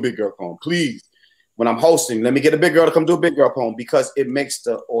 Please do a big girl poem. Please. When I'm hosting, let me get a big girl to come do a big girl poem, because it makes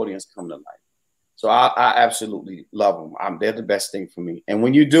the audience come to life. So I absolutely love them. They're the best thing for me. And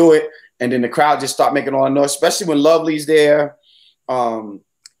when you do it, and then the crowd just start making all the noise, especially when Lovely's there,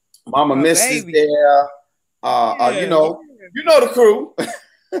 Mama Miss is there, you know the crew.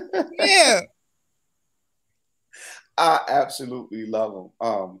 Yeah. I absolutely love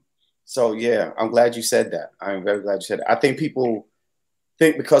them. So yeah, I'm glad you said that. I'm very glad you said that. I think people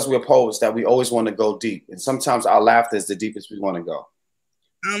think because we're poets that we always want to go deep, and sometimes our laughter is the deepest we want to go.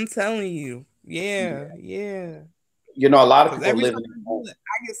 I'm telling you, yeah. You know, a lot of people live in.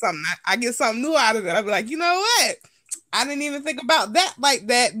 I get something new out of it. I'll be like, you know what? I didn't even think about that like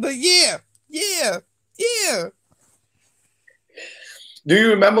that, but yeah. Do you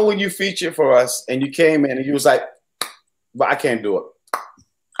remember when you featured for us and you came in and you was like, "But I can't do it.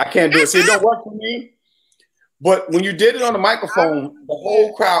 I can't do it. See, it don't work for me." But when you did it on the microphone, the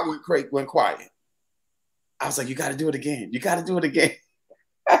whole crowd went quiet. I was like, "You got to do it again. You got to do it again."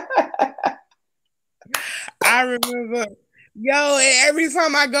 I remember, every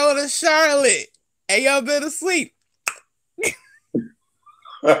time I go to Charlotte, hey, yo, BitterSweet.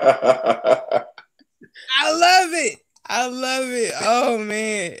 I love it. Oh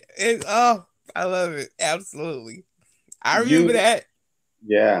man, I love it. Absolutely. I remember that.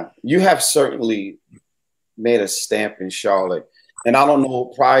 Yeah, you have certainly made a stamp in Charlotte, and I don't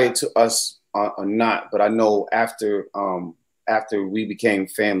know prior to us or not, but I know after we became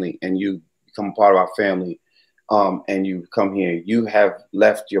family and you become part of our family, and you come here, you have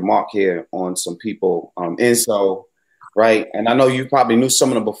left your mark here on some people, right? And I know you probably knew some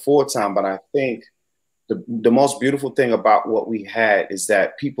of them before time, but I think the most beautiful thing about what we had is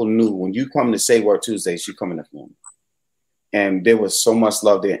that people knew when you come to Say Word Tuesdays, you come in the family. And there was so much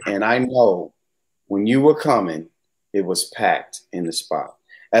love there. And I know when you were coming, it was packed in the spot.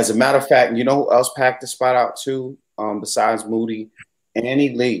 As a matter of fact, you know who else packed the spot out too, besides Moody?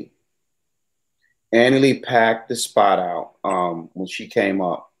 Annie Lee. Annie Lee packed the spot out when she came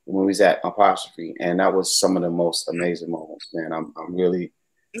up, when we was at Apostrophe. And that was some of the most amazing moments, man. I'm really...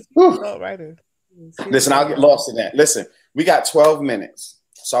 Listen, I'll get lost in that. Listen, we got 12 minutes.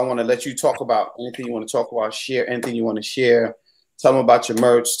 So I want to let you talk about anything you want to talk about, share anything you want to share. Tell them about your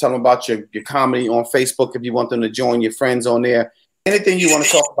merch. Tell them about your comedy on Facebook if you want them to join your friends on there. Anything you want to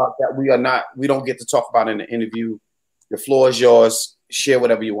talk about that we don't get to talk about in the interview. The floor is yours. Share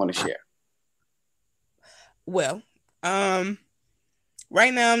whatever you want to share. Well,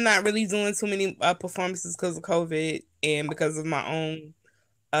 right now I'm not really doing too many performances because of COVID and because of my own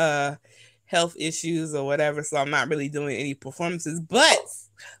health issues or whatever. So I'm not really doing any performances, but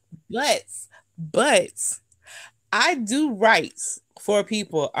I do write for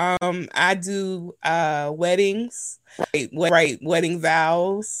people. I do weddings, write wedding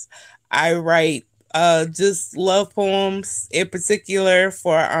vows. I write just love poems in particular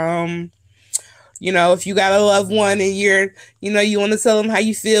for if you got a loved one and you want to tell them how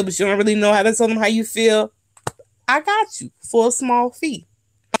you feel, but you don't really know how to tell them how you feel, I got you for a small fee.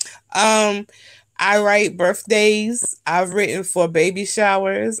 I write birthdays. I've written for baby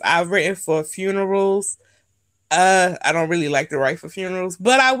showers. I've written for funerals. I don't really like to write for funerals,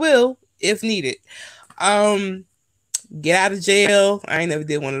 but I will if needed. get out of jail. I ain't never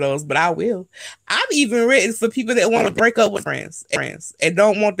did one of those, but I will. I've even written for people that want to break up with friends and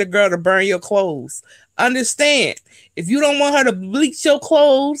don't want the girl to burn your clothes. Understand, if you don't want her to bleach your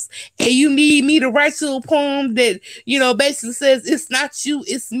clothes and you need me to write you a poem that, basically says, it's not you,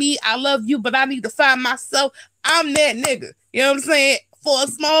 it's me, I love you, but I need to find myself, I'm that nigga. You know what I'm saying? For a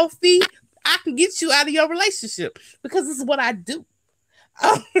small fee, I can get you out of your relationship because this is what I do.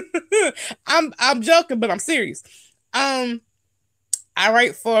 I'm joking, but I'm serious. I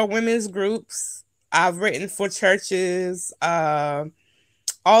write for women's groups. I've written for churches, all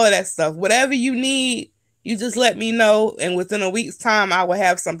of that stuff. Whatever you need, you just let me know, and within a week's time, I will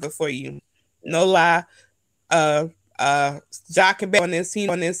have something for you. No lie. Jock and back on this,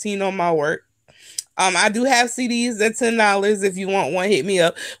 he know my work. I do have CDs at $10. If you want one, hit me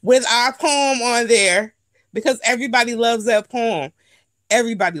up with our poem on there because everybody loves that poem.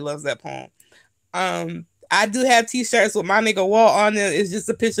 Everybody loves that poem. I do have t-shirts with my nigga Walt on it. It's just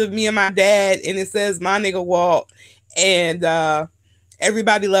a picture of me and my dad, and it says my nigga Walt. And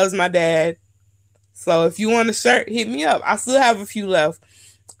everybody loves my dad. So if you want a shirt, hit me up. I still have a few left.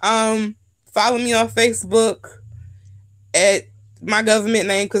 Follow me on Facebook at my government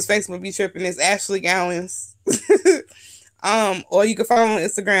name because Facebook be tripping. It's Ashley Gallons. Or you can follow me on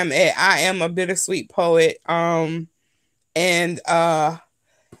Instagram at I am a bittersweet poet. And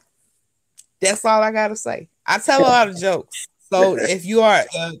that's all I gotta say. I tell a lot of jokes. So if you are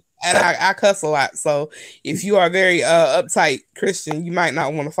and I cuss a lot. So if you are very uptight Christian, you might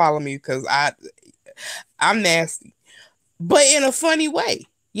not want to follow me because I'm nasty. But in a funny way.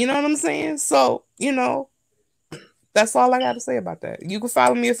 You know what I'm saying? So, that's all I got to say about that. You can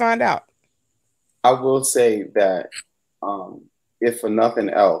follow me and find out. I will say that if for nothing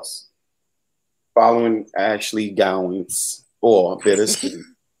else, following Ashley Gowans or BitterSweet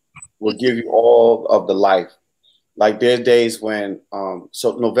will give you all of the life. Like there's days when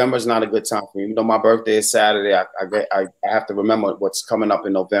so November is not a good time for me. Even though my birthday is Saturday, I have to remember what's coming up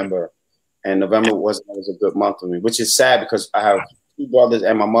in November, and November wasn't always a good month for me, which is sad because I have two brothers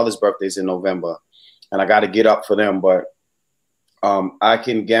and my mother's birthday is in November, and I got to get up for them. But I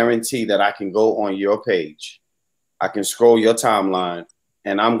can guarantee that I can go on your page, I can scroll your timeline,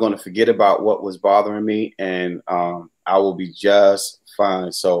 and I'm going to forget about what was bothering me, and I will be just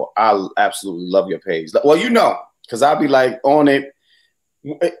fine. So I absolutely love your page. Well, because I'll be like on it.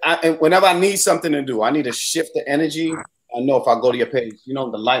 And whenever I need something to do, I need to shift the energy. I know if I go to your page, the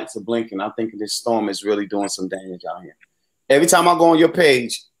lights are blinking. I'm thinking this storm is really doing some damage out here. Every time I go on your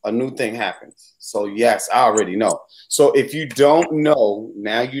page, a new thing happens. So yes, I already know. So if you don't know,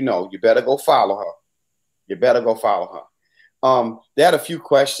 now you know. You better go follow her. You better go follow her. They had a few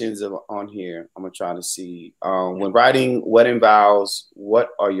questions on here. I'm gonna try to see. When writing wedding vows,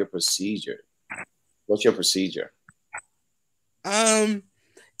 what are your procedure? What's your procedure?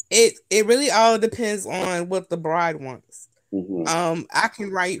 It really all depends on what the bride wants. Mm-hmm. I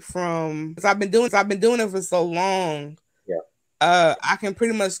can write from because I've been doing it for so long. Yeah. I can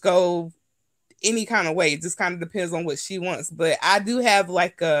pretty much go any kind of way. It just kind of depends on what she wants. But I do have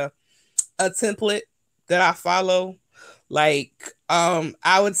like a template that I follow. Like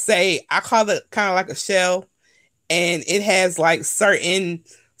I would say I call it kind of like a shell, and it has like certain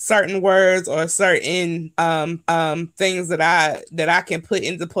words or certain things that I can put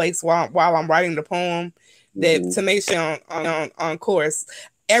into place while I'm writing the poem that to make sure on course.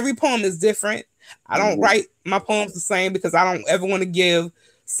 Every poem is different. I don't write my poems the same because I don't ever want to give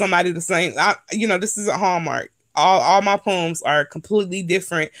somebody the same. This isn't Hallmark. All my poems are completely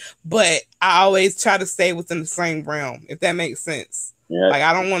different, but I always try to stay within the same realm, if that makes sense. Yeah. Like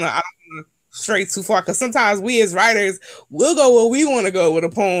I don't want to stray too far because sometimes we as writers will go where we want to go with a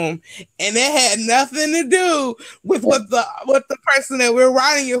poem, and that had nothing to do with what the person that we're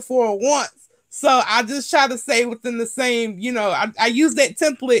writing it for wants. So I just try to stay within the same. I use that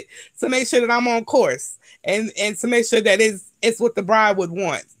template to make sure that I'm on course and to make sure that it's what the bride would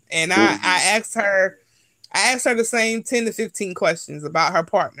want. And I asked her the same 10 to 15 questions about her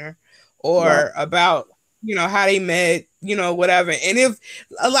partner or about, how they met, whatever. And if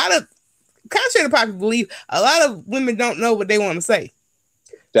a lot of, contrary to popular belief, a lot of women don't know what they want to say.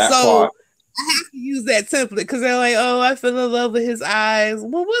 That part. I have to use that template because they're like, oh, I fell in love with his eyes.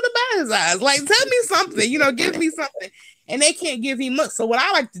 Well, what about his eyes? Like, tell me something, give me something. And they can't give me much. So what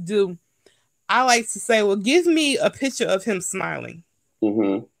I like to do, I like to say, well, give me a picture of him smiling.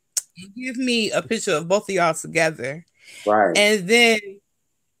 Mm-hmm. Give me a picture of both of y'all together. Right. And then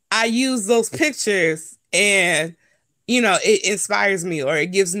I use those pictures and, it inspires me, or it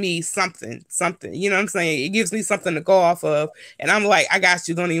gives me something, you know what I'm saying? It gives me something to go off of. And I'm like, I got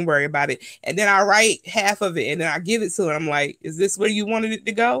you, don't even worry about it. And then I write half of it and then I give it to her. I'm like, is this where you wanted it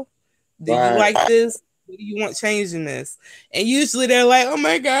to go? Do you like this? What do you want changing this? And usually they're like, oh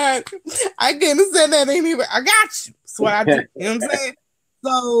my God, I can't understand that anyway. I got you. That's what I do. You know what I'm saying?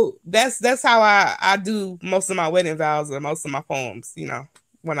 So that's how I do most of my wedding vows or most of my poems,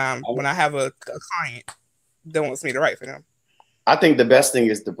 when I have a client that wants me to write for them. I think the best thing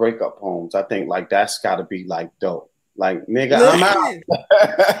is the breakup poems. I think like that's gotta be like dope. Like, nigga, I'm out.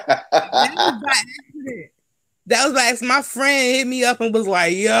 That was like my friend hit me up and was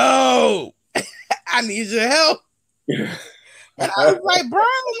like, yo, I need your help. And I was like, bro,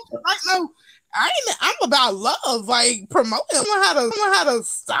 I'm about love, like promoting. I don't know how to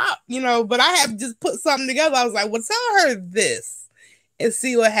stop, but I have just put something together. I was like, well, tell her this and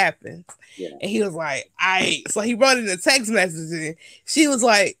see what happens. Yeah. And he was like, so he wrote in a text message and she was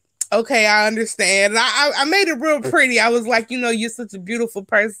like, okay, I understand. And I made it real pretty. I was like, you're such a beautiful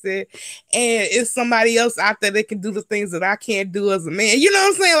person, and it's somebody else out there that can do the things that I can't do as a man. You know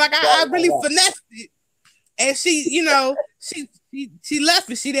what I'm saying? Like I really finessed it. And she, she left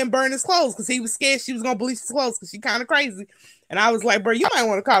and she didn't burn his clothes because he was scared she was gonna bleach his clothes because she kind of crazy. And I was like, bro, you might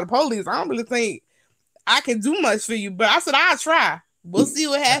want to call the police. I don't really think I can do much for you, but I said I'll try. We'll see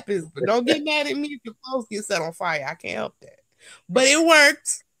what happens, but don't get mad at me if your clothes get set on fire. I can't help that. But it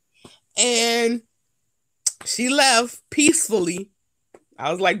worked. And she left peacefully. I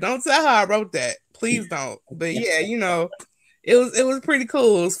was like, don't tell her I wrote that. Please don't. But yeah, it was pretty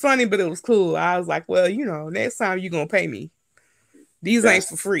cool. It was funny, but it was cool. I was like, well, next time you're going to pay me. These ain't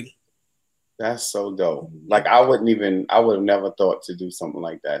for free. That's so dope. Like I would have never thought to do something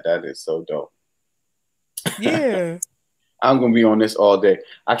like that. That is so dope. Yeah. I'm going to be on this all day.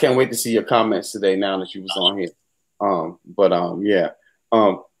 I can't wait to see your comments today now that you was on here. Yeah.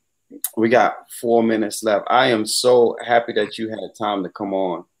 We got 4 minutes left. I am so happy that you had time to come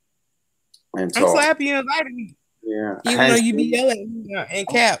on and talk. I'm so happy you invited me. Yeah. Even though you be yelling in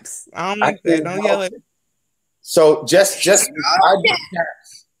caps. I don't like that. Don't yell at me. So just I do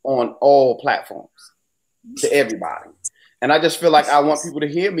caps on all platforms to everybody. And I just feel like I want people to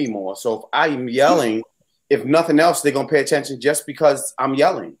hear me more. So if I'm yelling, if nothing else, they're gonna pay attention just because I'm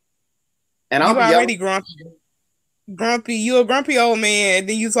yelling. And I'm already grumpy. You a grumpy old man, and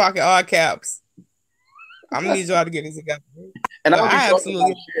then you talking all caps. I'm gonna need y'all to get this together. And I don't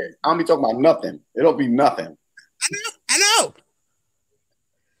be talking about nothing. It'll be nothing. I know.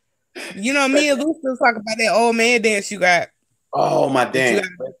 Me and Lucy talk about that old man dance you got. Oh, my dance.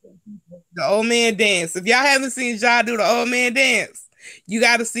 The old man dance. If y'all haven't seen Ja do the old man dance, you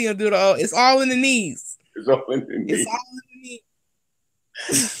got to see him do it's all in the knees. It's all in the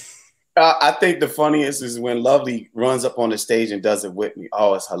knees. I think the funniest is when Lovely runs up on the stage and does it with me.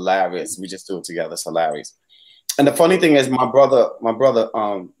 Oh, it's hilarious. We just do it together. It's hilarious. And the funny thing is my brother,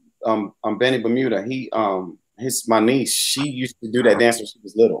 Benny Bermuda, my niece, she used to do that dance when she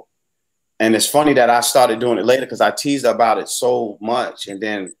was little. And it's funny that I started doing it later because I teased her about it so much. And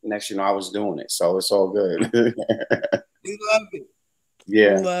then next, I was doing it. So it's all good. We love it.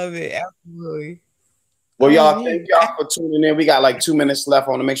 Yeah. We love it. Absolutely. Well, y'all, thank y'all for tuning in. We got like 2 minutes left.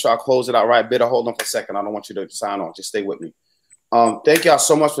 I want to make sure I close it out right. Bitter, hold on for a second. I don't want you to sign on. Just stay with me. Thank y'all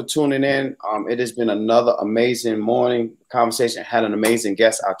so much for tuning in. It has been another amazing morning conversation. Had an amazing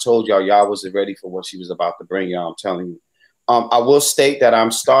guest. I told y'all wasn't ready for what she was about to bring y'all. I'm telling you. I will state that I'm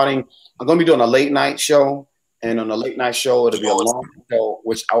going to be doing a late night show. And on the late night show, it'll be a long show,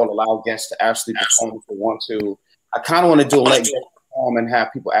 which I will allow guests to actually perform if they want to. I kind of want to do a late night perform and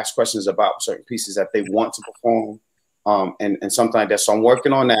have people ask questions about certain pieces that they want to perform, and something like that. So I'm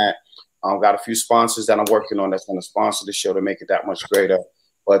working on that. I've got a few sponsors that I'm working on that's going to sponsor the show to make it that much greater.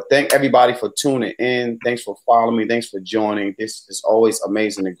 But thank everybody for tuning in. Thanks for following me. Thanks for joining. This is always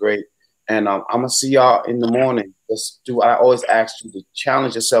amazing and great. And I'm going to see y'all in the morning. Let's do what I always ask you to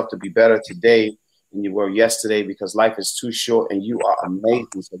challenge yourself to be better today than you were yesterday, because life is too short and you are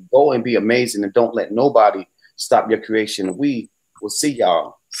amazing. So go and be amazing and don't let nobody stop your creation. We will see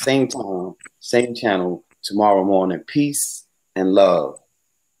y'all same time, same channel tomorrow morning. Peace and love.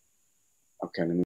 Okay.